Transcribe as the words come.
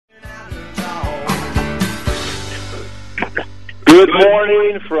Good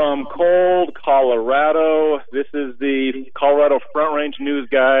morning from cold Colorado. This is the Colorado Front Range News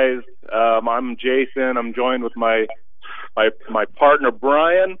guys. I'm Jason. I'm joined with my partner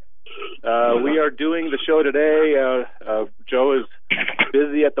Brian. We are doing the show today. Joe is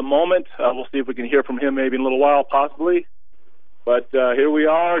busy at the moment. We'll see if we can hear from him maybe in a little while, possibly. But here we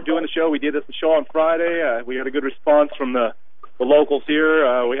are doing the show. We did the show on Friday. We had a good response from the locals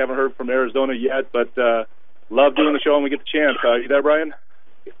here. We haven't heard from Arizona yet, but love doing the show when we get the chance. You there, Brian?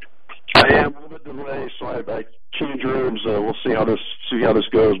 I am. A little bit delayed, so I changed rooms. We'll see how this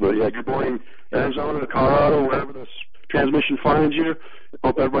goes. But yeah, good morning, Arizona, Colorado, wherever this transmission finds you.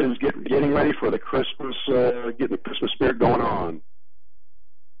 Hope everybody's getting ready for the Christmas, getting the Christmas spirit going on.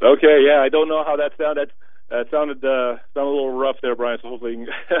 Okay, yeah, I don't know how that sounded. It sounded a little rough there, Brian. So hopefully you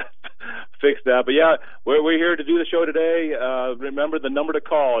can fix that. But yeah, we're here to do the show today. Remember, the number to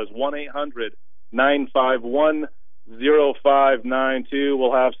call is 1-800-951-0592.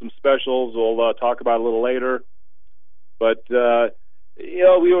 We'll have some specials. We'll talk about it a little later. But Brian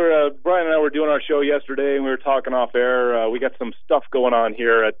and I were doing our show yesterday, and we were talking off air. We got some stuff going on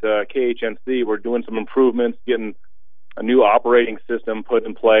here at KHNC. We're doing some improvements, getting a new operating system put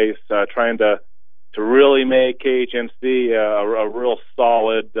in place, trying to really make KHNC a real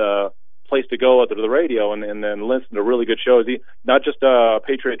solid place to go to the radio and then listen to really good shows. Not just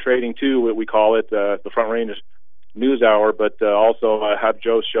Patriot Trading 2, what we call it, the Front Range News Hour, but also have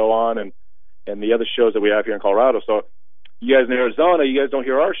Joe's show on and the other shows that we have here in Colorado. So you guys in Arizona, you guys don't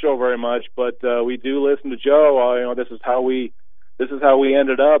hear our show very much, but we do listen to Joe. This is how we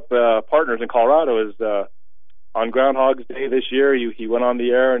ended up partners in Colorado. Is on Groundhog's Day this year, he went on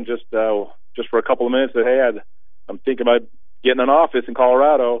the air and just for a couple of minutes said, "Hey, I'm thinking about getting an office in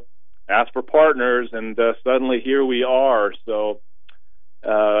Colorado." Asked for partners, and suddenly here we are. So,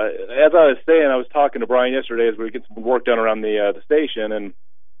 as I was saying, I was talking to Brian yesterday as we get some work done around the station, and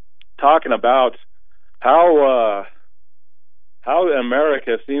talking about how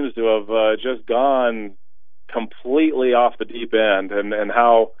America seems to have just gone completely off the deep end, and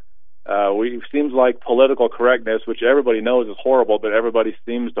how seems like political correctness, which everybody knows is horrible, but everybody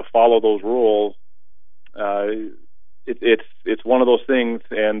seems to follow those rules. It's one of those things.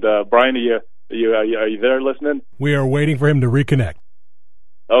 And Brian, are you there listening? We are waiting for him to reconnect.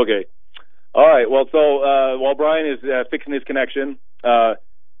 Okay. All right. Well, so while Brian is fixing his connection,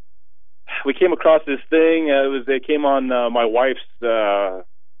 we came across this thing. It came on my wife's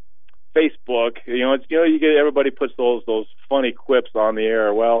Facebook. You get everybody puts those funny quips on the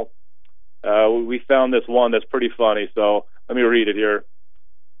air. Well, we found this one that's pretty funny. So let me read it here.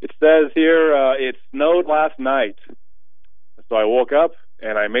 It says here, it snowed last night. So I woke up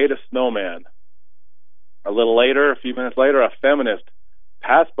and I made a snowman. A little later, a few minutes later, a feminist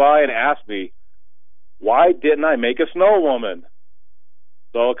passed by and asked me, why didn't I make a snow woman?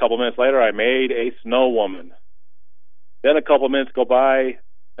 So a couple minutes later, I made a snow woman. Then a couple minutes go by,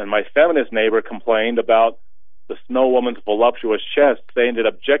 and my feminist neighbor complained about the snow woman's voluptuous chest, saying it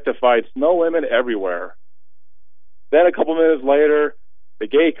objectified snow women everywhere. Then a couple minutes later, the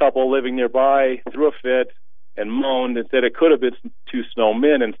gay couple living nearby threw a fit and moaned and said it could have been two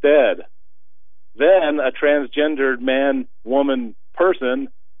snowmen instead. Then a transgendered man-woman person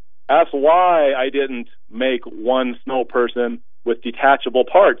asked why I didn't make one snow person with detachable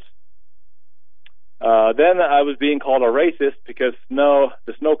parts. Then I was being called a racist because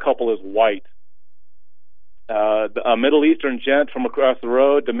the snow couple is white. A Middle Eastern gent from across the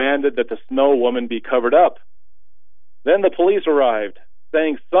road demanded that the snow woman be covered up. Then the police arrived,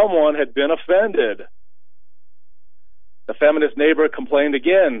 saying someone had been offended. The feminist neighbor complained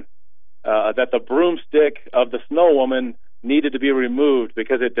again that the broomstick of the snow woman needed to be removed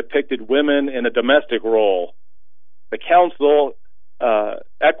because it depicted women in a domestic role. The council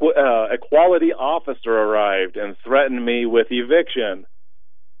equality officer arrived and threatened me with eviction.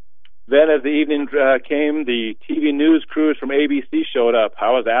 Then as the evening came, the TV news crews from ABC showed up.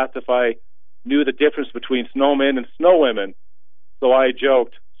 I was asked if I knew the difference between snowmen and snow women. So I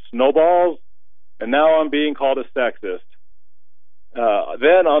joked, snowballs? And now I'm being called a sexist.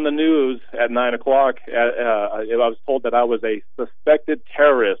 Then on the news at 9 o'clock, I was told that I was a suspected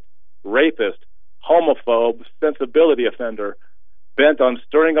terrorist, rapist, homophobe, sensibility offender, bent on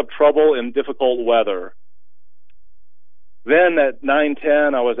stirring up trouble in difficult weather. Then at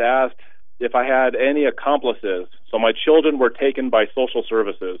 9:10, I was asked if I had any accomplices. So my children were taken by social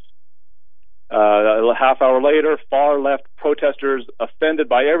services. A half hour later, far-left protesters, offended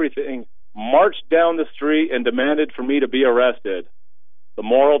by everything, marched down the street and demanded for me to be arrested. The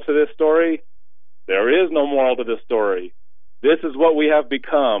moral to this story? There is no moral to this story. This is what we have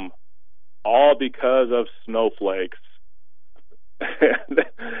become, all because of snowflakes.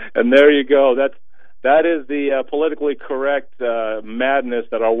 And there you go. That is the politically correct madness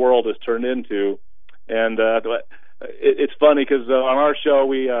that our world has turned into. And it's funny because on our show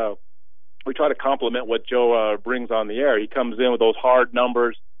we try to complement what Joe brings on the air. He comes in with those hard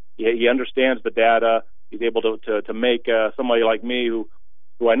numbers. He understands the data. He's able to make somebody like me who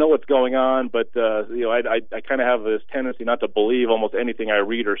I know what's going on, but I kind of have this tendency not to believe almost anything I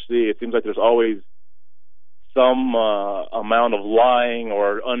read or see. It seems like there's always some amount of lying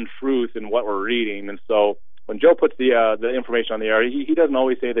or untruth in what we're reading. And so when Joe puts the information on the air, he doesn't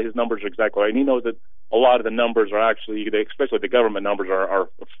always say that his numbers are exactly right. And he knows that a lot of the numbers are actually, especially the government numbers, are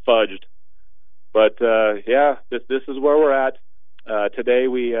fudged. But this is where we're at. Today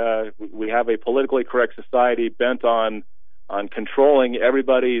we have a politically correct society bent on controlling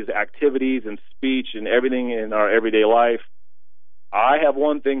everybody's activities and speech and everything in our everyday life. I have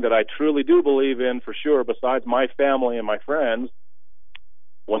one thing that I truly do believe in for sure, besides my family and my friends.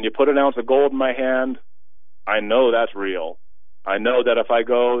 When you put an ounce of gold in my hand, I know that's real. I know that if I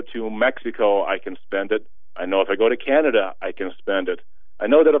go to Mexico, I can spend it. I know if I go to Canada, I can spend it. I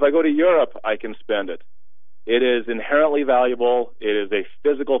know that if I go to Europe, I can spend it. It is inherently valuable. It is a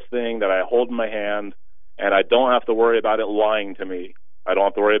physical thing that I hold in my hand, and I don't have to worry about it lying to me. I don't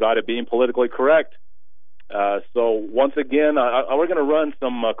have to worry about it being politically correct. So once again, we're going to run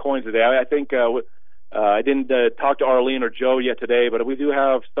some coins today. I think I didn't talk to Arlene or Joe yet today, but we do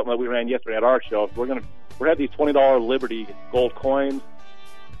have something that we ran yesterday at our show. We're going to have these $20 Liberty gold coins.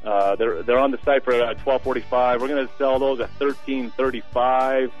 They're on the site for $12.45. We're going to sell those at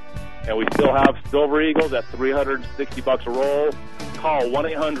 $13.35, and we still have Silver Eagles at $360 a roll. Call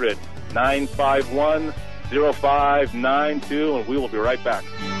 1-800-951-0592, and we will be right back.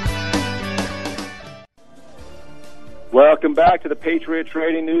 Welcome back to the Patriot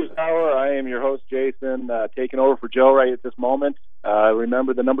Trading News Hour. I am your host, Jason, taking over for Joe right at this moment.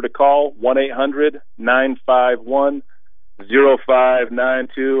 Remember the number to call,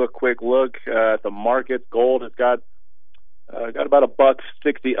 1-800-951-0592. A quick look at the market. Gold has got about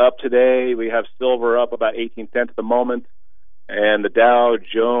 $1.60 up today. We have silver up about 18 cents at the moment. And the Dow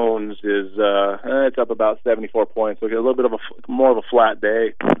Jones is it's up about 74 points. So we get a little bit of more of a flat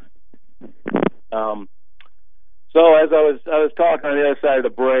day. So as I was talking on the other side of the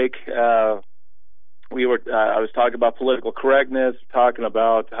break, I was talking about political correctness, talking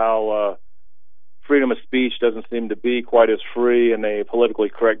about how freedom of speech doesn't seem to be quite as free in a politically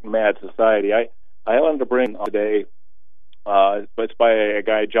correct mad society. I wanted to bring today, it's by a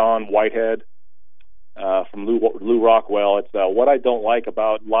guy, John Whitehead, from Lou Rockwell. It's what I don't like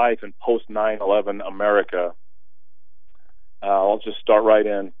about life in post 9/11 America. I'll just start right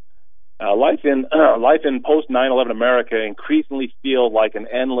in. Life in post 9/11 America increasingly feels like an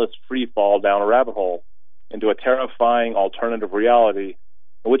endless free fall down a rabbit hole into a terrifying alternative reality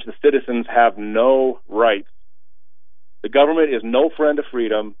in which the citizens have no rights. The government is no friend of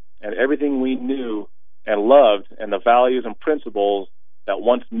freedom, and everything we knew and loved and the values and principles that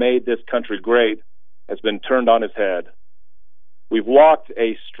once made this country great has been turned on its head. We've walked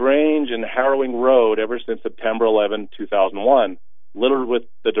a strange and harrowing road ever since September 11, 2001, littered with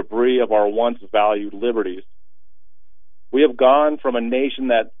the debris of our once valued liberties. We have gone from a nation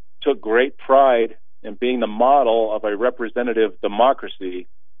that took great pride in being the model of a representative democracy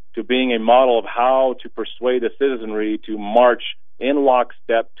to being a model of how to persuade the citizenry to march in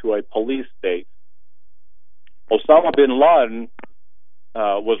lockstep to a police state. Osama bin Laden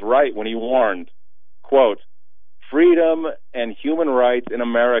was right when he warned, quote, "Freedom and human rights in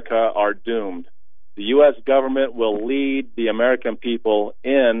America are doomed. The U.S. government will lead the American people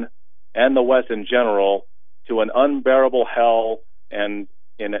and the West in general to an unbearable hell and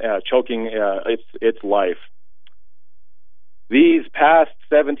in choking its life." These past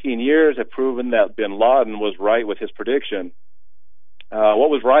 17 years have proven that bin Laden was right with his prediction.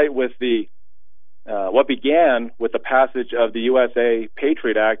 What began with the passage of the USA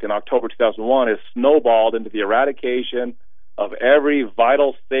Patriot Act in October 2001 has snowballed into the eradication of every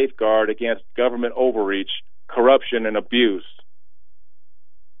vital safeguard against government overreach, corruption, and abuse.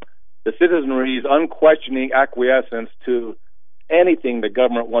 The citizenry's unquestioning acquiescence to anything the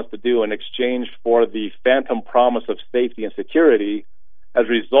government wants to do in exchange for the phantom promise of safety and security has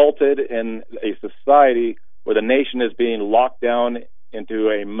resulted in a society where the nation is being locked down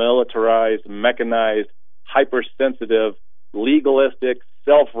into a militarized, mechanized, hypersensitive, legalistic,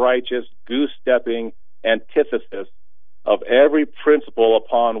 self-righteous, goose-stepping antithesis of every principle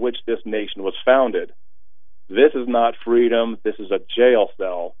upon which this nation was founded. This is not freedom. This is a jail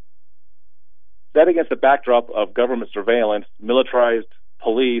cell. Set against the backdrop of government surveillance, militarized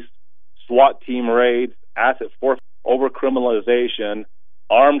police, SWAT team raids, asset forfeit, overcriminalization,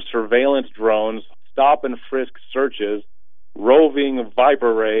 armed surveillance drones, stop and frisk searches, roving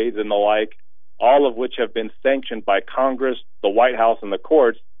Viper raids, and the like, all of which have been sanctioned by Congress, the White House, and the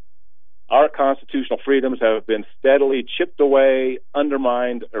courts, our constitutional freedoms have been steadily chipped away,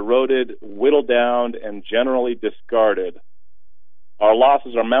 undermined, eroded, whittled down, and generally discarded. Our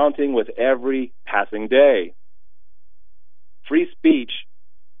losses are mounting with every passing day. Free speech,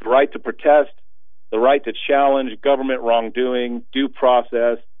 the right to protest, the right to challenge government wrongdoing, due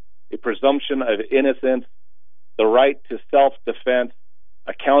process, a presumption of innocence, the right to self-defense,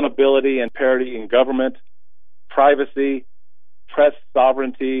 accountability and parity in government, privacy, press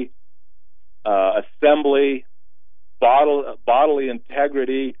sovereignty, assembly, bodily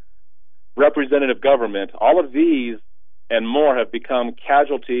integrity, representative government, all of these and more have become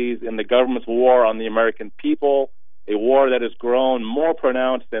casualties in the government's war on the American people, a war that has grown more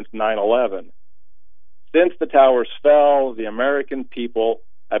pronounced since 9/11. Since the towers fell, the American people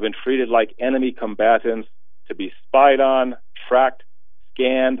have been treated like enemy combatants, to be spied on, tracked,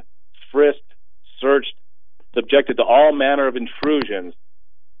 scanned, frisked, searched, subjected to all manner of intrusions,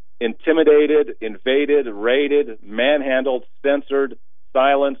 intimidated, invaded, raided, manhandled, censored,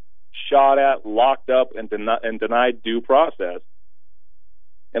 silenced, shot at, locked up, and denied due process.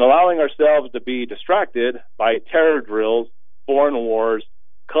 And allowing ourselves to be distracted by terror drills, foreign wars,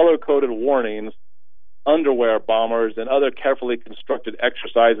 color-coded warnings, underwear bombers, and other carefully constructed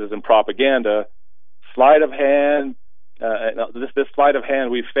exercises in propaganda, sleight of hand, this sleight of hand,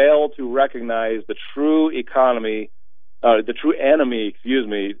 we fail to recognize the true enemy,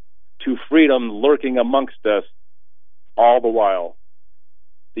 to freedom lurking amongst us all the while.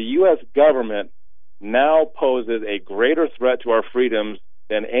 The U.S. government now poses a greater threat to our freedoms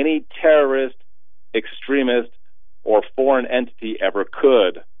than any terrorist, extremist, or foreign entity ever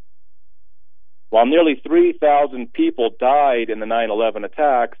could. While nearly 3,000 people died in the 9/11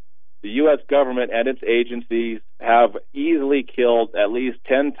 attacks, the U.S. government and its agencies have easily killed at least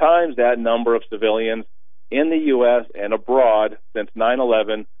 10 times that number of civilians in the U.S. and abroad since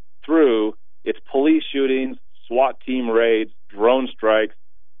 9/11 through its police shootings, SWAT team raids, drone strikes,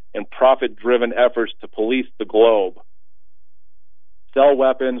 and profit-driven efforts to police the globe, sell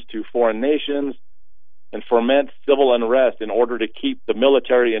weapons to foreign nations, and foment civil unrest in order to keep the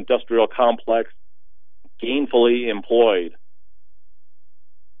military-industrial complex gainfully employed.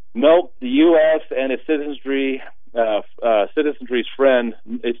 Note, the U.S. and its citizenry's friend,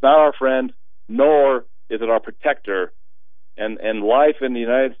 it's not our friend, nor is it our protector, and life in the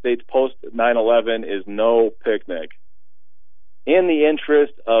United States post 9/11 is no picnic. In the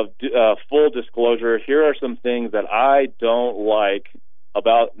interest of full disclosure, here are some things that I don't like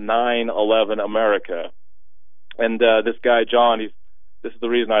about 9/11 America. And this guy, John, this is the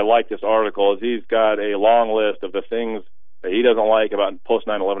reason I like this article, is he's got a long list of the things that he doesn't like about post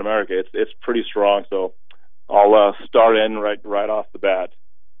 9/11 America. It's pretty strong, so I'll start in right off the bat.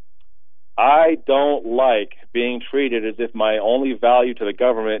 I don't like being treated as if my only value to the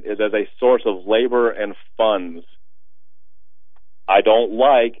government is as a source of labor and funds. I don't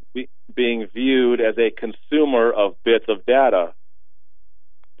like being viewed as a consumer of bits of data.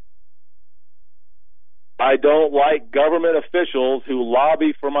 I don't like government officials who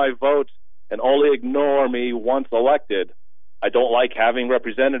lobby for my votes and only ignore me once elected. I don't like having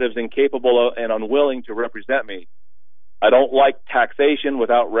representatives incapable and unwilling to represent me. I don't like taxation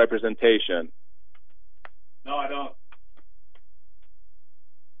without representation. No, I don't.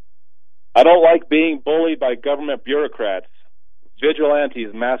 I don't like being bullied by government bureaucrats,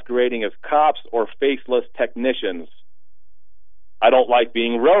 vigilantes masquerading as cops or faceless technicians. I don't like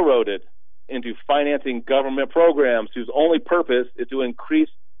being railroaded into financing government programs whose only purpose is to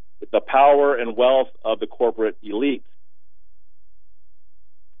increase the power and wealth of the corporate elite.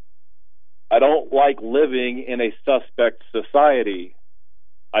 I don't like living in a suspect society.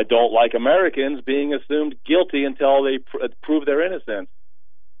 I don't like Americans being assumed guilty until they prove their innocence.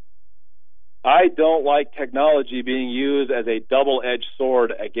 I don't like technology being used as a double-edged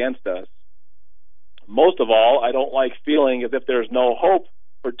sword against us. Most of all, I don't like feeling as if there's no hope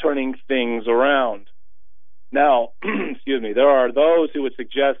for turning things around. Now, excuse me, there are those who would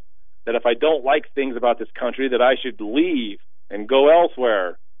suggest that if I don't like things about this country, that I should leave and go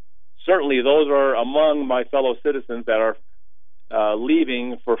elsewhere. Certainly, those are among my fellow citizens that are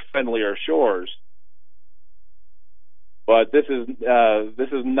leaving for friendlier shores. But this is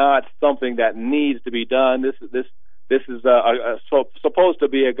not something that needs to be done. This is supposed to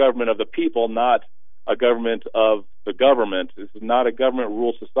be a government of the people, not a government of the government. This is not a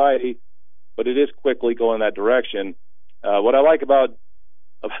government-ruled society, but it is quickly going that direction. What I like about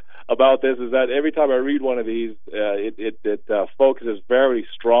about this is that every time I read one of these, it focuses very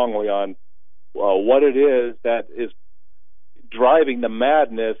strongly on what it is that is driving the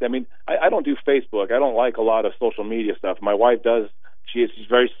madness. I mean, I don't do Facebook. I don't like a lot of social media stuff. My wife does. She's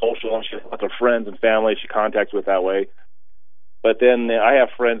very social, and she has lots of friends and family she contacts with that way. But then I have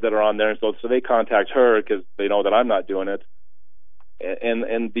friends that are on there, and so they contact her because they know that I'm not doing it.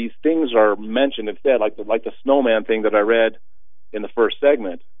 And these things are mentioned instead, like the snowman thing that I read in the first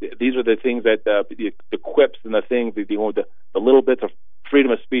segment. These are the things that the quips and the things, the little bits of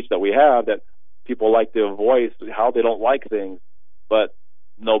freedom of speech that we have that people like to voice how they don't like things, but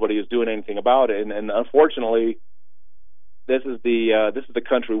nobody is doing anything about it. And unfortunately, this is the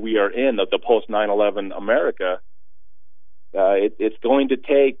country we are in, the post 9/11 America. It's going to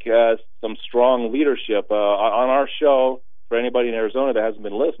take some strong leadership. On our show, for anybody in Arizona that hasn't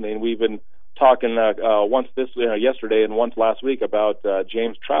been listening, we've been talking once yesterday and once last week about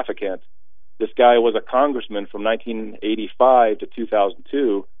James Traficant. This guy was a congressman from 1985 to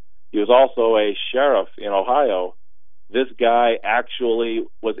 2002. He was also a sheriff in Ohio. This guy actually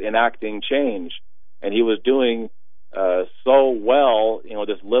was enacting change, and he was doing so well.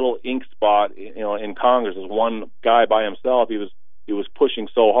 This little ink spot, in Congress, as one guy by himself, he was pushing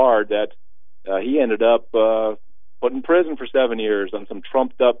so hard that he ended up put in prison for 7 years on some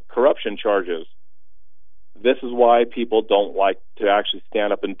trumped-up corruption charges. This is why people don't like to actually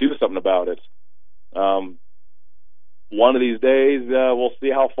stand up and do something about it. One of these days, we'll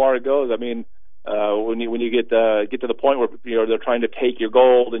see how far it goes. I mean, when you get to the point where they're trying to take your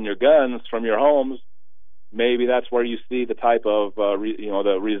gold and your guns from your homes, maybe that's where you see the type of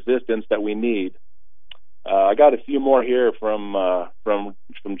the resistance that we need. I got a few more here from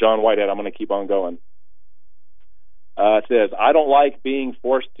John Whitehead. I'm going to keep on going. It says, I don't like being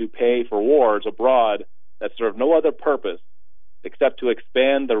forced to pay for wars abroad that serve no other purpose except to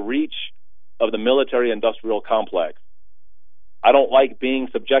expand the reach of the military-industrial complex. I don't like being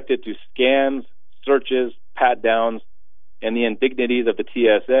subjected to scans, searches, pat-downs, and the indignities of the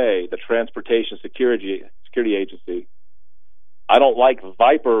TSA, the Transportation Security Agency. I don't like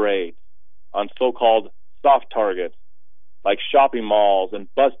Viper raids on so-called soft targets, like shopping malls and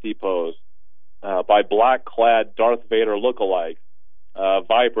bus depots, by black-clad Darth Vader lookalikes.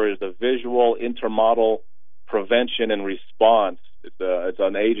 Viper is the Visual Intermodal Prevention and Response. It's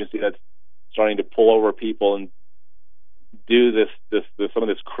an agency that's starting to pull over people and do some of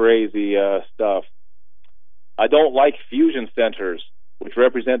this crazy stuff. I don't like fusion centers, which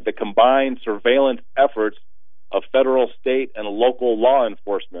represent the combined surveillance efforts of federal, state, and local law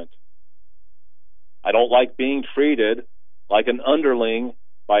enforcement. I don't like being treated like an underling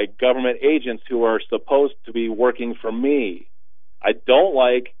by government agents who are supposed to be working for me. I don't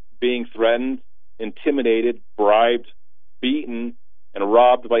like being threatened, intimidated, bribed, beaten, and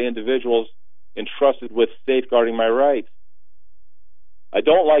robbed by individuals entrusted with safeguarding my rights. I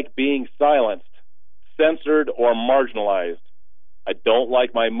don't like being silenced, censored, or marginalized. I don't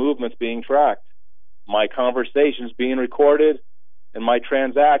like my movements being tracked, my conversations being recorded, and my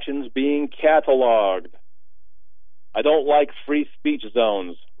transactions being cataloged. I don't like free speech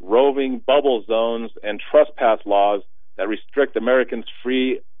zones, roving bubble zones, and trespass laws that restrict Americans'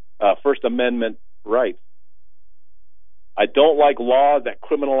 free First Amendment rights. I don't like laws that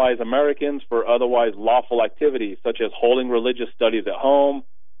criminalize Americans for otherwise lawful activities, such as holding religious studies at home,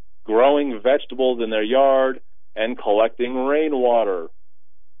 growing vegetables in their yard, and collecting rainwater.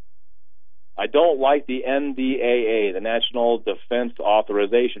 I don't like the NDAA, the National Defense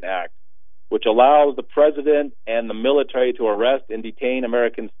Authorization Act, which allows the president and the military to arrest and detain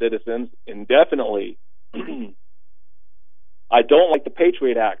American citizens indefinitely. I don't like the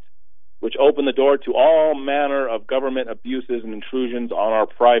Patriot Act, which opened the door to all manner of government abuses and intrusions on our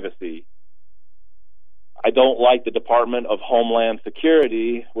privacy. I don't like the Department of Homeland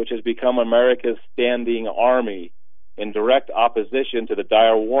Security, which has become America's standing army, in direct opposition to the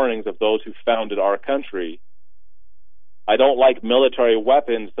dire warnings of those who founded our country. I don't like military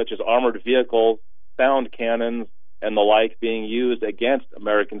weapons such as armored vehicles, sound cannons, and the like being used against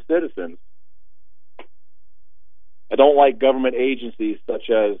American citizens. I don't like government agencies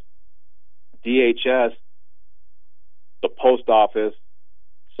such as DHS, the Post Office,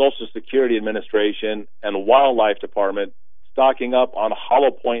 Social Security Administration, and Wildlife Department stocking up on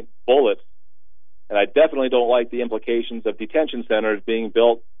hollow point bullets. And I definitely don't like the implications of detention centers being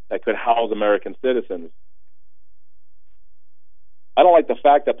built that could house American citizens. I don't like the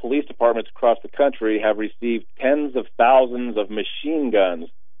fact that police departments across the country have received tens of thousands of machine guns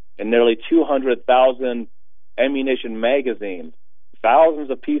and nearly 200,000 ammunition magazines, thousands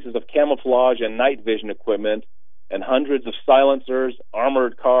of pieces of camouflage and night vision equipment, and hundreds of silencers,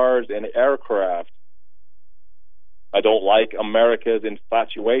 armored cars, cars and aircraft. I don't like America's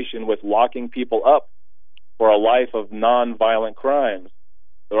infatuation with locking people up for a life of nonviolent crimes.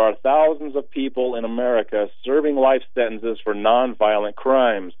 There are thousands of people in America serving life sentences for nonviolent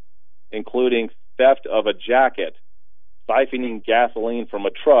crimes, including theft of a jacket, siphoning gasoline from a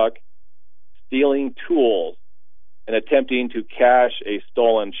truck, stealing tools, and attempting to cash a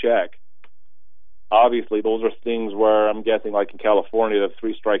stolen check. Obviously, those are things where I'm guessing, like in California, the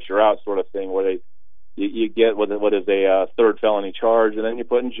 3 strikes you're out sort of thing, where you get what is a third felony charge, and then you're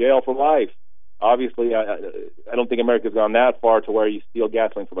put in jail for life. Obviously, I don't think America's gone that far to where you steal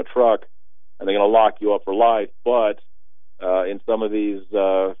gasoline from a truck and they're going to lock you up for life. But in some of these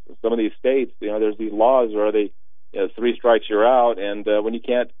states, there's these laws where 3 strikes you're out, and when you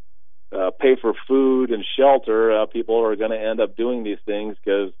can't pay for food and shelter, people are going to end up doing these things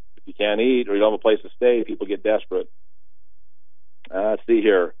because if you can't eat or you don't have a place to stay, people get desperate. Let's see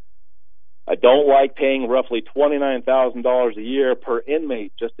here. I don't like paying roughly $29,000 a year per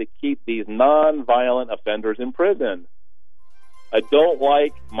inmate just to keep these nonviolent offenders in prison. I don't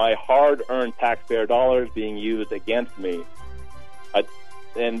like my hard-earned taxpayer dollars being used against me.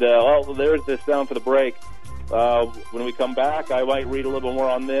 There's this sound for the break. When we come back, I might read a little more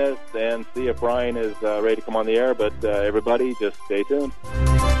on this and see if Brian is ready to come on the air. But everybody, just stay tuned.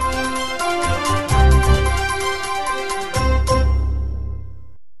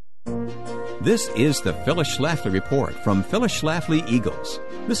 This is the Phyllis Schlafly Report from Phyllis Schlafly Eagles.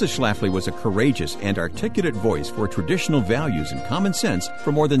 Mrs. Schlafly was a courageous and articulate voice for traditional values and common sense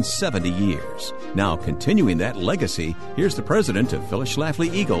for more than 70 years. Now, continuing that legacy, here's the president of Phyllis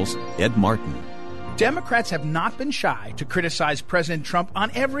Schlafly Eagles, Ed Martin. Democrats have not been shy to criticize President Trump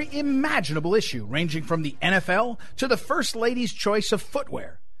on every imaginable issue, ranging from the NFL to the First Lady's choice of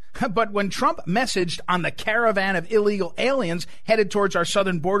footwear. But when Trump messaged on the caravan of illegal aliens headed towards our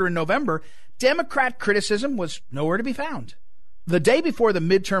southern border in November, Democrat criticism was nowhere to be found. The day before the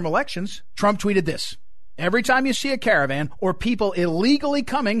midterm elections, Trump tweeted this: "Every time you see a caravan or people illegally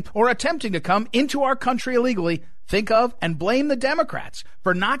coming or attempting to come into our country illegally, think of and blame the Democrats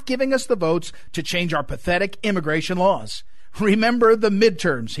for not giving us the votes to change our pathetic immigration laws. Remember the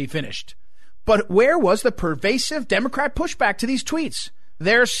midterms," he finished. But where was the pervasive Democrat pushback to these tweets?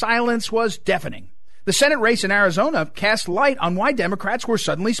 Their silence was deafening. The Senate race in Arizona cast light on why Democrats were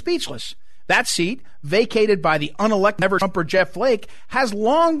suddenly speechless. That seat, vacated by the unelected never-Trumper Jeff Flake, has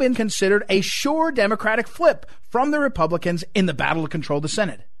long been considered a sure Democratic flip from the Republicans in the battle to control the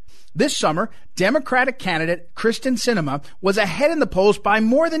Senate. This summer, Democratic candidate Kyrsten Sinema was ahead in the polls by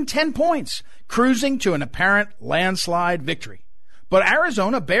more than 10 points, cruising to an apparent landslide victory. But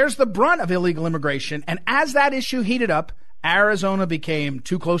Arizona bears the brunt of illegal immigration, and as that issue heated up, Arizona became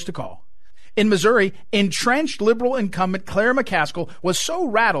too close to call. In Missouri, entrenched liberal incumbent Claire McCaskill was so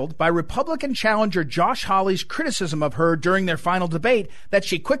rattled by Republican challenger Josh Hawley's criticism of her during their final debate that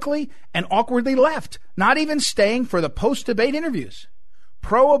she quickly and awkwardly left, not even staying for the post-debate interviews.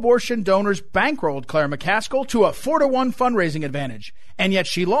 Pro-abortion donors bankrolled Claire McCaskill to a 4-to-1 fundraising advantage, and yet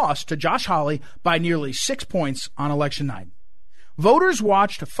she lost to Josh Hawley by nearly 6 points on election night. Voters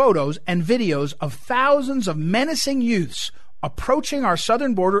watched photos and videos of thousands of menacing youths approaching our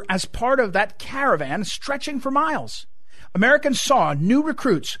southern border as part of that caravan stretching for miles. Americans saw new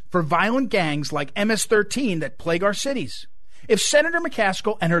recruits for violent gangs like MS-13 that plague our cities. If Senator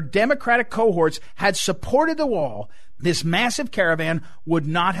McCaskill and her Democratic cohorts had supported the wall, this massive caravan would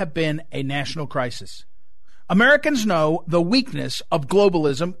not have been a national crisis. Americans know the weakness of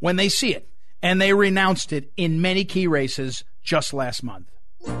globalism when they see it, and they renounced it in many key races just last month.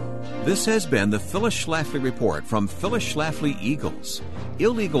 This has been the Phyllis Schlafly Report from Phyllis Schlafly Eagles.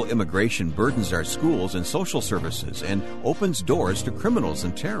 Illegal immigration burdens our schools and social services and opens doors to criminals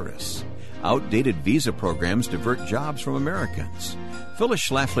and terrorists. Outdated visa programs divert jobs from Americans.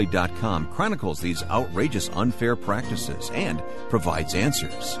 PhyllisSchlafly.com chronicles these outrageous unfair practices and provides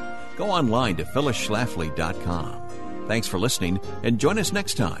answers. Go online to PhyllisSchlafly.com. Thanks for listening, and join us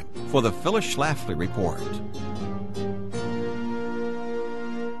next time for the Phyllis Schlafly Report.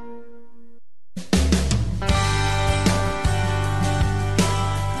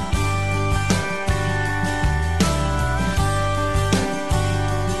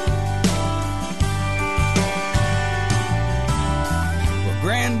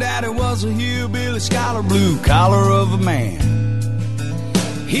 Granddaddy was a hillbilly scholar, blue collar of a man.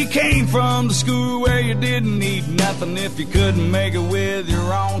 He came from the school where you didn't need nothing if you couldn't make it with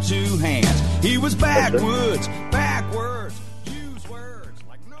your own 2 hands. He was backwards, use words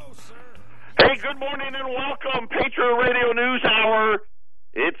like no sir. Hey, good morning and welcome, Patriot Radio News Hour.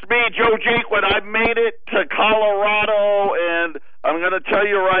 It's me, Joe Jaquin. I've made it to Colorado, and I'm going to tell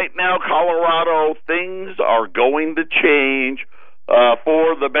you right now, Colorado, things are going to change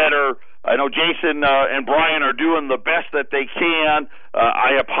for the better. I know Jason and Brian are doing the best that they can.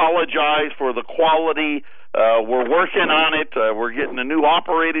 I apologize for the quality. We're working on it. We're getting a new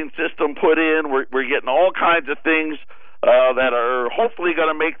operating system put in. We're getting all kinds of things that are hopefully going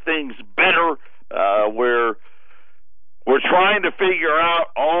to make things better. We're trying to figure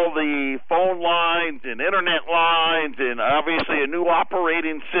out all the phone lines and internet lines and obviously a new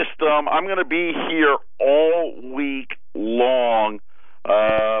operating system. I'm going to be here all week long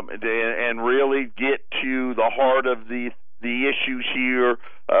and really get to the heart of the issues here.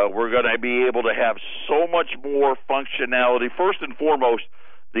 We're going to be able to have so much more functionality. First and foremost,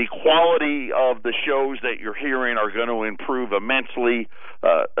 the quality of the shows that you're hearing are going to improve immensely.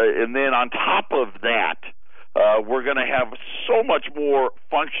 And then on top of that, we're going to have so much more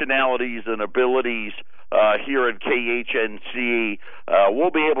functionalities and abilities here at KHNC.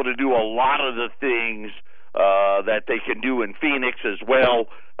 We'll be able to do a lot of the things that they can do in Phoenix as well.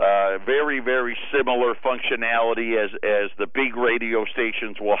 Very, very similar functionality as the big radio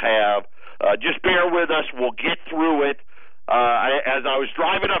stations will have. Just bear with us. We'll get through it. As I was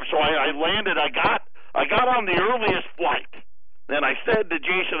driving up, so I landed. I got on the earliest flight. And I said to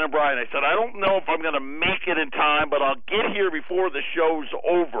Jason and Brian, I said, I don't know if I'm going to make it in time, but I'll get here before the show's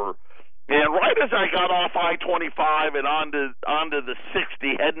over. And right as I got off I-25 and onto the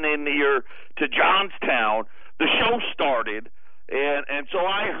 60, heading in here to Johnstown, the show started. And so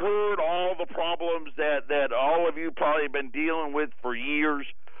I heard all the problems that all of you probably have been dealing with for years.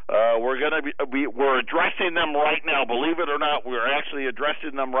 We're addressing them right now. Believe it or not, we're actually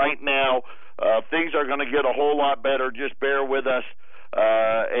addressing them right now. Things are going to get a whole lot better. Just bear with us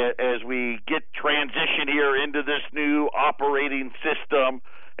as we get transition here into this new operating system.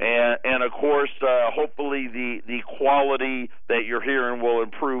 And of course, hopefully the quality that you're hearing will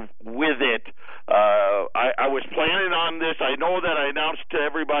improve with it. I was planning on this. I know that I announced to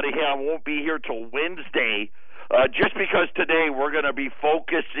everybody, hey, I won't be here till Wednesday. Just because today we're going to be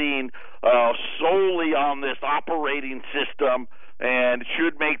focusing solely on this operating system and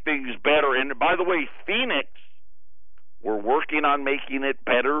should make things better. And by the way, Phoenix, we're working on making it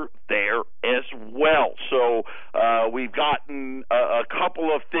better there as well. So we've gotten a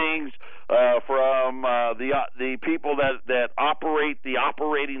couple of things from the people that operate the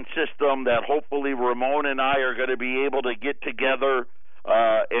operating system that hopefully Ramon and I are going to be able to get together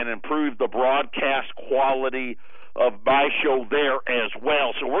and improve the broadcast quality of my show there as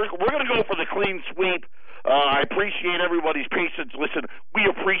well. So we're going to go for the clean sweep. I appreciate everybody's patience. Listen, we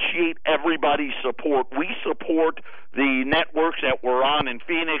appreciate everybody's support. We support the networks that we're on in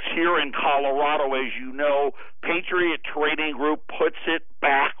Phoenix. Here in Colorado, as you know, Patriot Trading Group puts it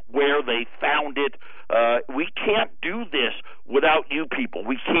back where they found it. We can't do this without you people.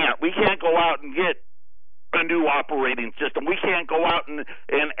 We can't. We can't go out and get a new operating system. We can't go out and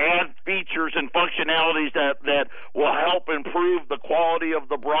add features and functionalities that will help improve the quality of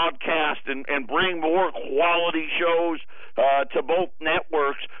the broadcast and bring more quality shows to both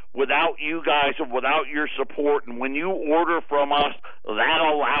networks without you guys and without your support. And when you order from us, that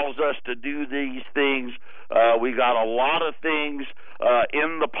allows us to do these things. We got a lot of things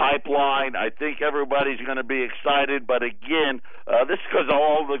in the pipeline. I think everybody's going to be excited. But again, this is because of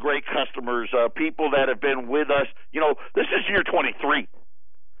all the great customers, people that have been with us. You know, this is year 23.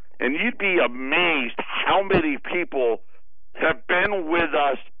 And you'd be amazed how many people have been with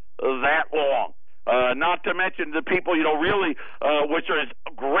us that long. Not to mention the people, you know, really, which is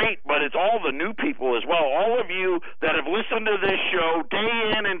great, but it's all the new people as well. All of you that have listened to this show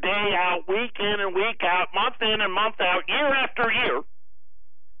day in and day out, week in and week out, month in and month out, year after year,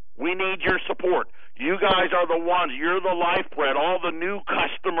 we need your support. You guys are the ones. You're the lifeblood. All the new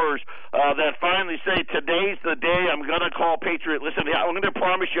customers that finally say, today's the day I'm going to call Patriot. Listen, I'm going to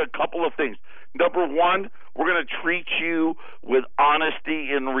promise you a couple of things. Number one, we're going to treat you with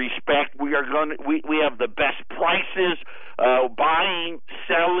honesty and respect. We have the best prices, buying,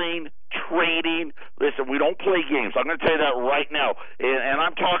 selling, trading. Listen, we don't play games. I'm going to tell you that right now. And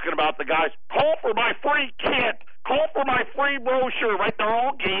I'm talking about the guys. Call for my free kit. Call for my free brochure. Right? They're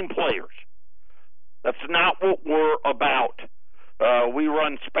all game players. That's not what we're about. We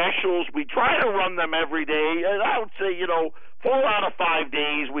run specials. We try to run them every day. And I would say, 4 out of 5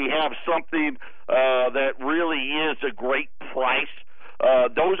 days we have something that really is a great price.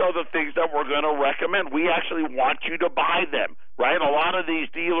 Those are the things that we're going to recommend. We actually want you to buy them, right? A lot of these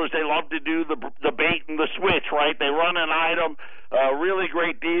dealers, they love to do the bait and the switch, right? They run an item, a really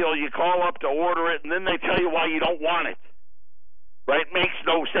great deal. You call up to order it, and then they tell you why you don't want it. right? Makes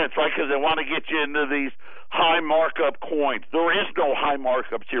no sense, right? Because they want to get you into these high markup coins. There is no high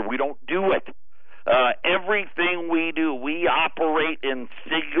markups here. We don't do it. Everything we do, we operate in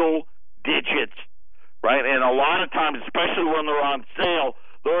single digits, right? And a lot of times, especially when they're on sale,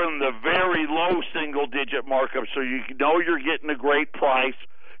 they're in the very low single-digit markup, so you know you're getting a great price.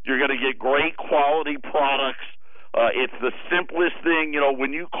 You're going to get great quality products. It's the simplest thing. You know,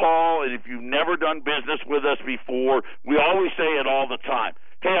 when you call, and if you've never done business with us before, we always say it all the time.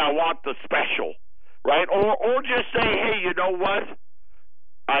 Hey, I want the special, right? Or just say, hey, you know what?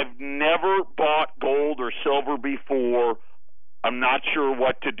 I've never bought gold or silver before. I'm not sure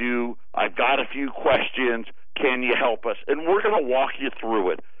what to do. I've got a few questions. Can you help us? And we're going to walk you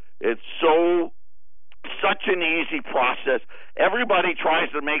through it. It's such an easy process. Everybody tries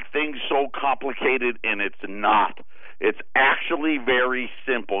to make things so complicated, and it's not. It's actually very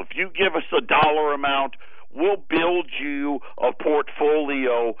simple. If you give us a dollar amount, we'll build you a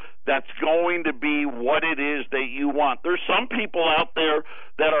portfolio that's going to be what it is that you want. There's some people out there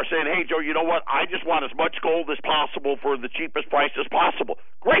that are saying, hey, Joe, you know what? I just want as much gold as possible for the cheapest price as possible.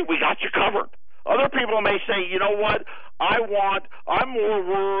 Great, we got you covered. Other people may say, you know what, I'm more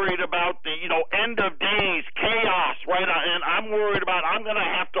worried about the, end of days, chaos, right? And I'm worried about I'm going to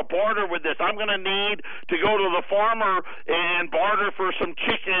have to barter with this. I'm going to need to go to the farmer and barter for some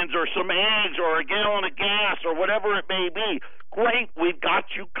chickens or some eggs or a gallon of gas or whatever it may be. Great, we've got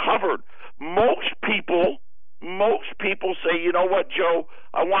you covered. Most people say, you know what, Joe,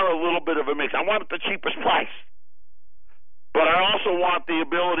 I want a little bit of a mix. I want the cheapest price. But I also want the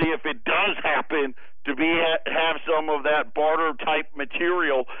ability, if it does happen, to have some of that barter-type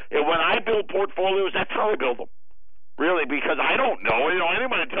material. And when I build portfolios, that's how I build them, really, because I don't know.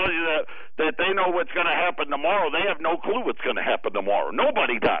 Anybody tells you that they know what's going to happen tomorrow, they have no clue what's going to happen tomorrow.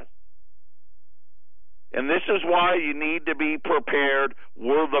 Nobody does. And this is why you need to be prepared.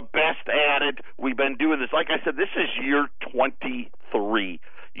 We're the best at it. We've been doing this. Like I said, this is year 23.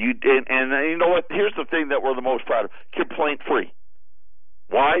 You did, and you know what? Here's the thing that we're the most proud of: complaint-free.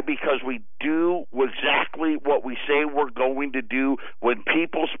 Why? Because we do exactly what we say we're going to do. When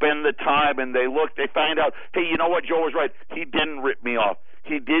people spend the time and they look, they find out, hey, you know what? Joe was right. He didn't rip me off.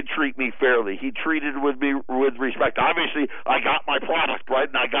 He did treat me fairly. He treated me with respect. Obviously, I got my product, right,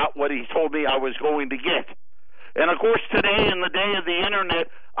 and I got what he told me I was going to get. And, of course, today in the day of the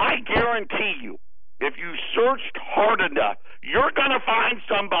Internet, I guarantee you, if you searched hard enough, you're going to find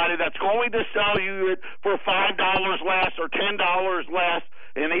somebody that's going to sell you it for $5 less or $10 less.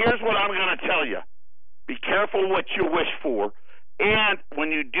 And here's what I'm going to tell you. Be careful what you wish for. And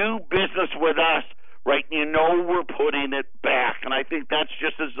when you do business with us, right, we're putting it back. And I think that's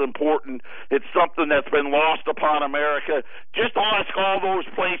just as important. It's something that's been lost upon America. Just ask all those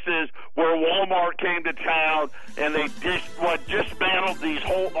places where Walmart came to town and they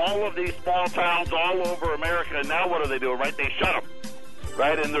dismantled all of these small towns all over America. And now what are they doing, right? They shut them,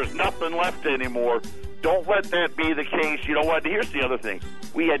 right? And there's nothing left anymore. Don't let that be the case. You know what? Here's the other thing.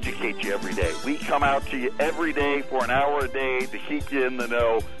 We educate you every day. We come out to you every day for an hour a day to keep you in the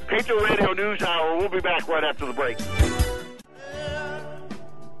know. Patriot Radio News Hour. We'll be back right after the break.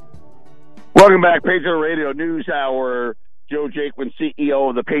 Welcome back, Patriot Radio News Hour. Joe Jaquin, CEO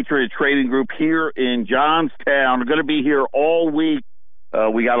of the Patriot Trading Group here in Johnstown. We're going to be here all week.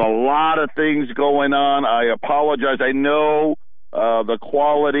 We got a lot of things going on. I apologize. I know the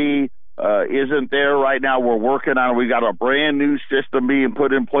quality isn't there right now. We're working on it. We got a brand new system being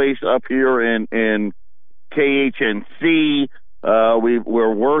put in place up here in KHNC.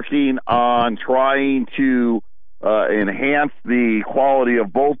 We're working on trying to enhance the quality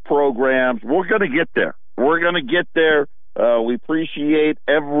of both programs. We're going to get there. We appreciate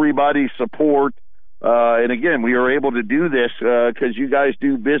everybody's support. And again, we are able to do this because you guys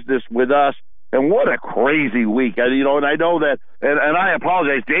do business with us. And what a crazy week. And I know that, and I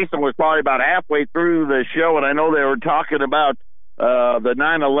apologize, Jason was probably about halfway through the show, and I know they were talking about the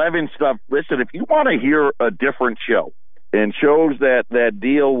 9/11 stuff. Listen, if you want to hear a different show, and shows that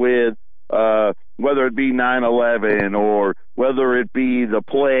deal with whether it be 9/11 or whether it be the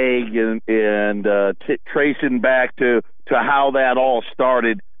plague and tracing back to how that all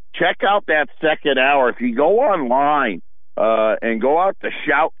started, check out that second hour. If you go online, and go out to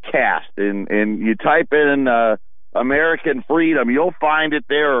Shoutcast and you type in American Freedom, you'll find it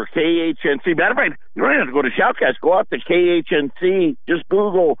there, or KHNC. Matter of fact, you don't have to go to Shoutcast. Go out to KHNC. Just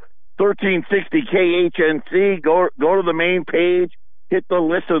Google 1360 KHNC. Go to the main page. Hit the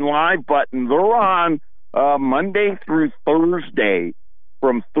Listen Live button. They're on Monday through Thursday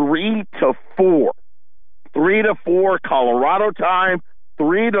from 3 to 4. 3 to 4 Colorado time,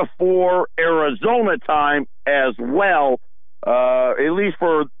 3 to 4 Arizona time as well. at least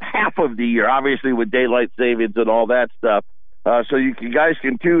for half of the year, obviously with daylight savings and all that stuff. So you guys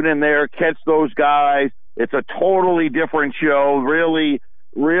can tune in there, catch those guys. It's a totally different show, really,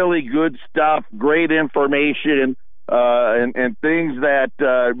 really good stuff, great information, and things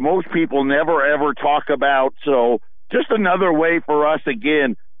that most people never, ever talk about. So just another way for us,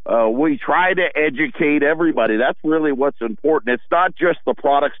 again, we try to educate everybody. That's really what's important. It's not just the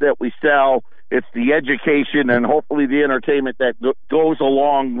products that we sell. It's the education and hopefully the entertainment that goes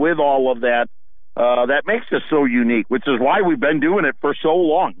along with all of that. That makes us so unique, which is why we've been doing it for so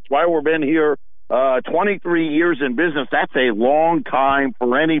long. It's why we've been here 23 years in business. That's a long time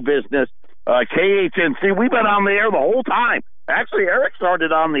for any business. KHNC, we've been on the air the whole time. Actually, Eric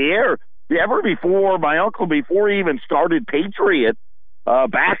started on the air ever before, my uncle, before he even started Patriot,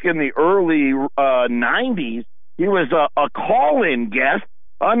 back in the early 90s. He was a call-in guest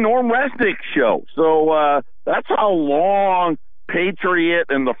on Norm Resnick's show. So that's how long Patriot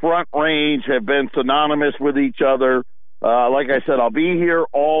and the Front Range have been synonymous with each other. Like I said, I'll be here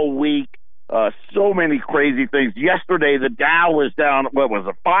all week. So many crazy things. Yesterday, the Dow was down,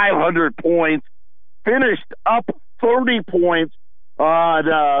 500 points, finished up 30 points.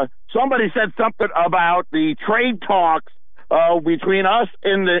 Somebody said something about the trade talks between us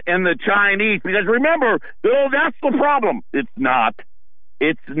and the Chinese, because remember, that's the problem. It's not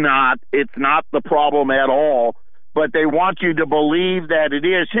the problem at all, but they want you to believe that it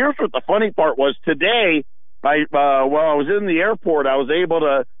is. Here's what the funny part was. Today, while I was in the airport, I was able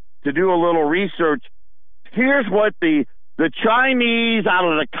to do a little research. Here's what the Chinese, out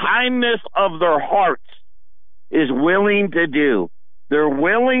of the kindness of their hearts, is willing to do. They're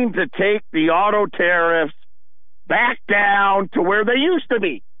willing to take the auto tariffs back down to where they used to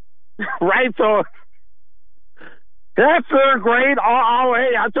be, right? So that's great.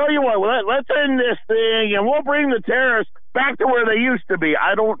 Hey, I'll tell you what, let's end this thing, and we'll bring the tariffs back to where they used to be.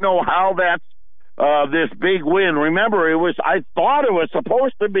 I don't know how that's this big win. Remember, I thought it was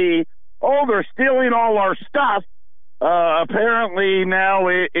supposed to be, they're stealing all our stuff. Apparently now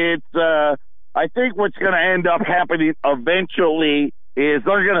it's I think what's going to end up happening eventually is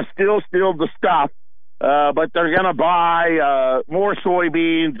they're going to still steal the stuff, but they're going to buy more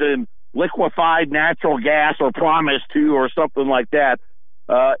soybeans and liquefied natural gas, or promise to, or something like that,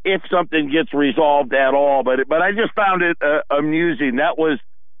 if something gets resolved at all. But I just found it amusing. That was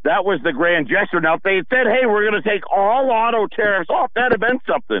the grand gesture. Now, if they had said, hey, we're going to take all auto tariffs off, that'd have been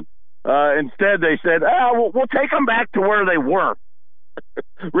something. Instead, they said, we'll take them back to where they were.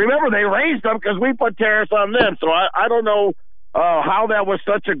 Remember, they raised them because we put tariffs on them. So I don't know how that was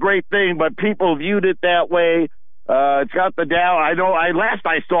such a great thing, but people viewed it that way. It's got the Dow. Last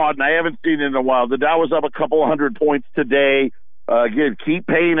I saw it, and I haven't seen it in a while, the Dow was up a couple 100 points today. Again, keep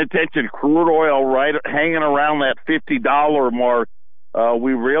paying attention. Crude oil right hanging around that $50 mark.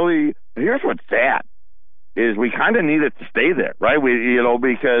 Here's what's sad, is we kind of need it to stay there, right?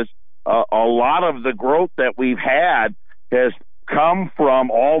 Because a lot of the growth that we've had has come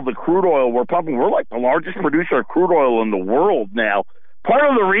from all the crude oil we're pumping. We're like the largest producer of crude oil in the world now. Part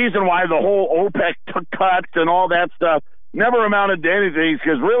of the reason why the whole OPEC cuts and all that stuff never amounted to anything is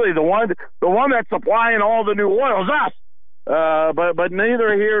because really the one that's supplying all the new oil is us. But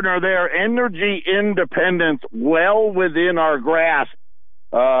neither here nor there. Energy independence well within our grasp.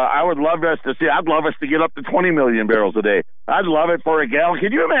 I'd love us to get up to 20 million barrels a day. I'd love it for a gallon.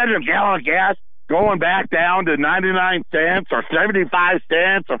 Can you imagine a gallon of gas going back down to 99 cents or 75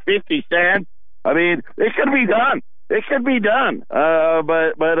 cents or 50 cents? I mean, it could be done. It could be done.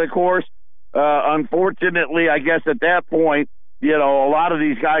 But of course, unfortunately, I guess at that point, a lot of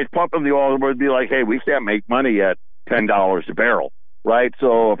these guys pumping the oil would be like, hey, we can't make money at $10 a barrel, right?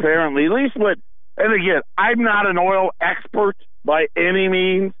 So apparently, at least and again, I'm not an oil expert by any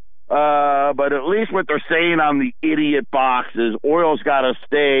means, but at least what they're saying on the idiot box is oil's got to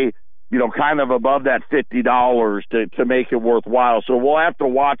stay, kind of above that $50 to make it worthwhile. So we'll have to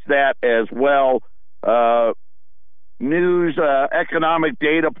watch that as well. News, economic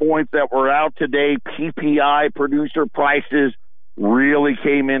data points that were out today, PPI, producer prices, really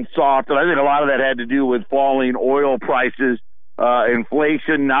came in soft. And I think a lot of that had to do with falling oil prices.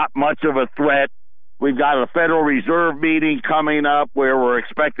 Inflation, not much of a threat. We've got a Federal Reserve meeting coming up where we're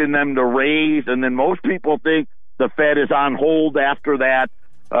expecting them to raise, and then most people think the Fed is on hold after that.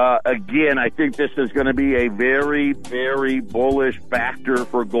 Again, I think this is going to be a very, very bullish factor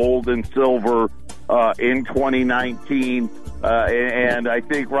for gold and silver in 2019. And I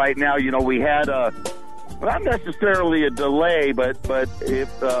think right now, we had not necessarily a delay, but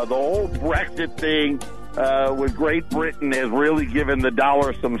if the whole Brexit thing with Great Britain has really given the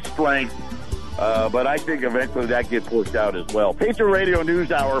dollar some strength, But I think eventually that gets worked out as well. Patriot Radio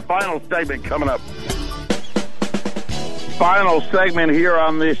News Hour, final segment coming up. Final segment here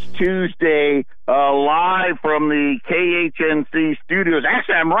on this Tuesday, live from the KHNC studios.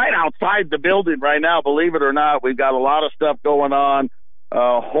 Actually, I'm right outside the building right now, believe it or not. We've got a lot of stuff going on.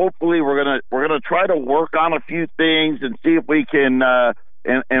 Hopefully we're gonna try to work on a few things and see if we can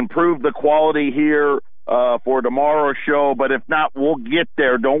improve the quality here for tomorrow's show. But if not, we'll get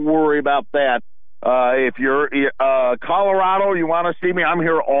there. Don't worry about that. If you're Colorado, you want to see me, I'm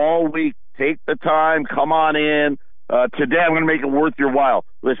here all week. Take the time, come on in. Today I'm going to make it worth your while.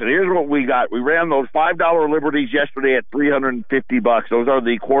 Listen, here's what we got. We ran those $5 Liberties yesterday at $350. Those are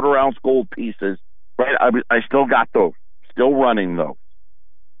the quarter-ounce gold pieces. Right? I still got those. Still running those.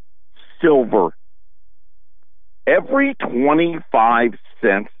 Silver. Every 25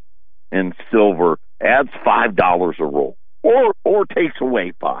 cents in silver adds $5 a roll, or takes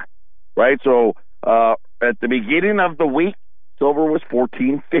away 5. Right? So at the beginning of the week, silver was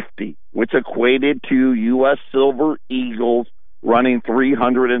 $14.50, which equated to U.S. Silver Eagles running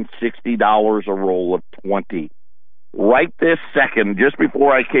 $360 a roll of 20. Right this second, just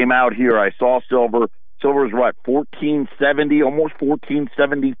before I came out here, I saw silver. Silver's what, $14.70, almost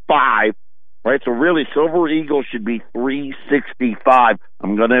 $14.75. Right, so really, Silver Eagles should be $365.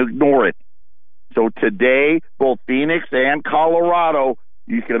 I'm going to ignore it. So today, both Phoenix and Colorado,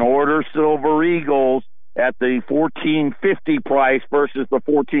 you can order Silver Eagles at the $14.50 price versus the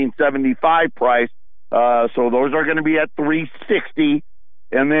 $14.75 price. So those are going to be at $360.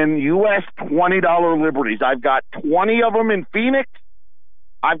 And then U.S. $20 Liberties. I've got 20 of them in Phoenix.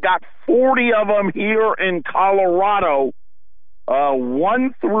 I've got 40 of them here in Colorado.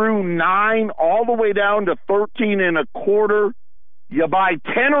 1 through 9, all the way down to 13 1/4. You buy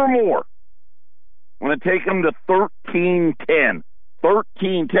 10 or more. I'm going to take them to $13.10.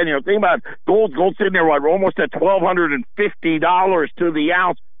 $13.10. Think about gold's sitting there almost at $1,250 to the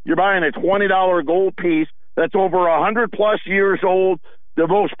ounce. You're buying a $20 gold piece that's over 100+ years old. The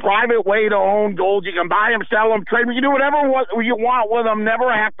most private way to own gold. You can buy them, sell them, trade them. You can do whatever you want with them.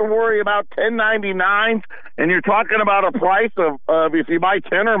 Never have to worry about 1099s. And you're talking about a price of if you buy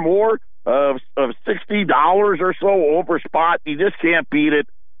 10 or more of $60 or so over spot. You just can't beat it.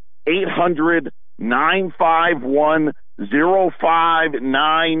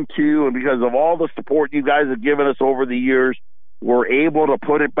 800-951-0592. And because of all the support you guys have given us over the years, we're able to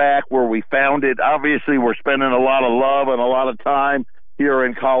put it back where we found it. Obviously, we're spending a lot of love and a lot of time here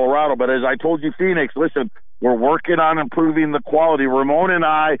in Colorado. But as I told you, Phoenix, listen, we're working on improving the quality. Ramon and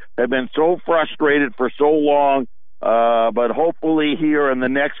I have been so frustrated for so long, but hopefully here in the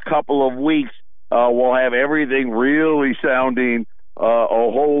next couple of weeks, we'll have everything really sounding a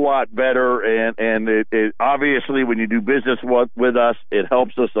whole lot better. And it obviously, when you do business with us, it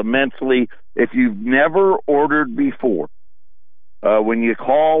helps us immensely. If you've never ordered before, when you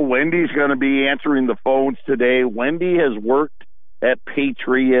call, Wendy's going to be answering the phones today. Wendy has worked at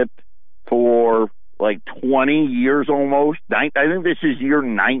Patriot for like 20 years almost. I think this is year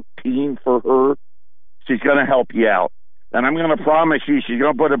 19 for her. She's going to help you out. And I'm going to promise you she's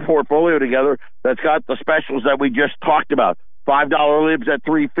going to put a portfolio together that's got the specials that we just talked about. $5 libs at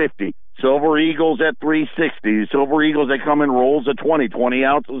 $350. Silver Eagles at $360. Silver Eagles, they come in rolls of 20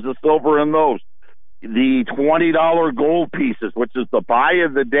 ounces of silver in those. The $20 gold pieces, which is the buy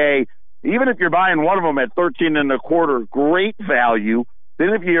of the day. Even if you're buying one of them at 13 1/4, great value.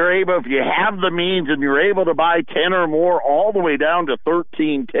 Then if you have the means and you're able to buy 10 or more, all the way down to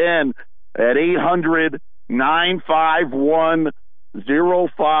 $13.10 at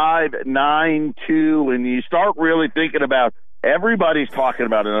 800-951-0592, and you start really thinking about, everybody's talking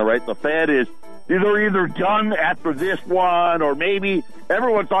about it, right? The Fed is either done after this one, or maybe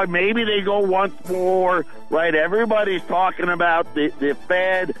everyone thought maybe they go once more, right? Everybody's talking about the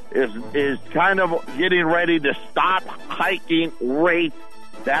Fed is kind of getting ready to stop hiking rates.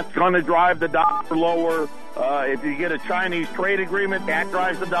 That's going to drive the dollar lower. If you get a Chinese trade agreement, that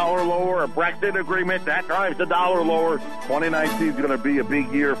drives the dollar lower. A Brexit agreement, that drives the dollar lower. 2019 is going to be a big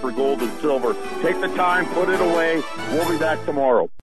year for gold and silver. Take the time, put it away. We'll be back tomorrow.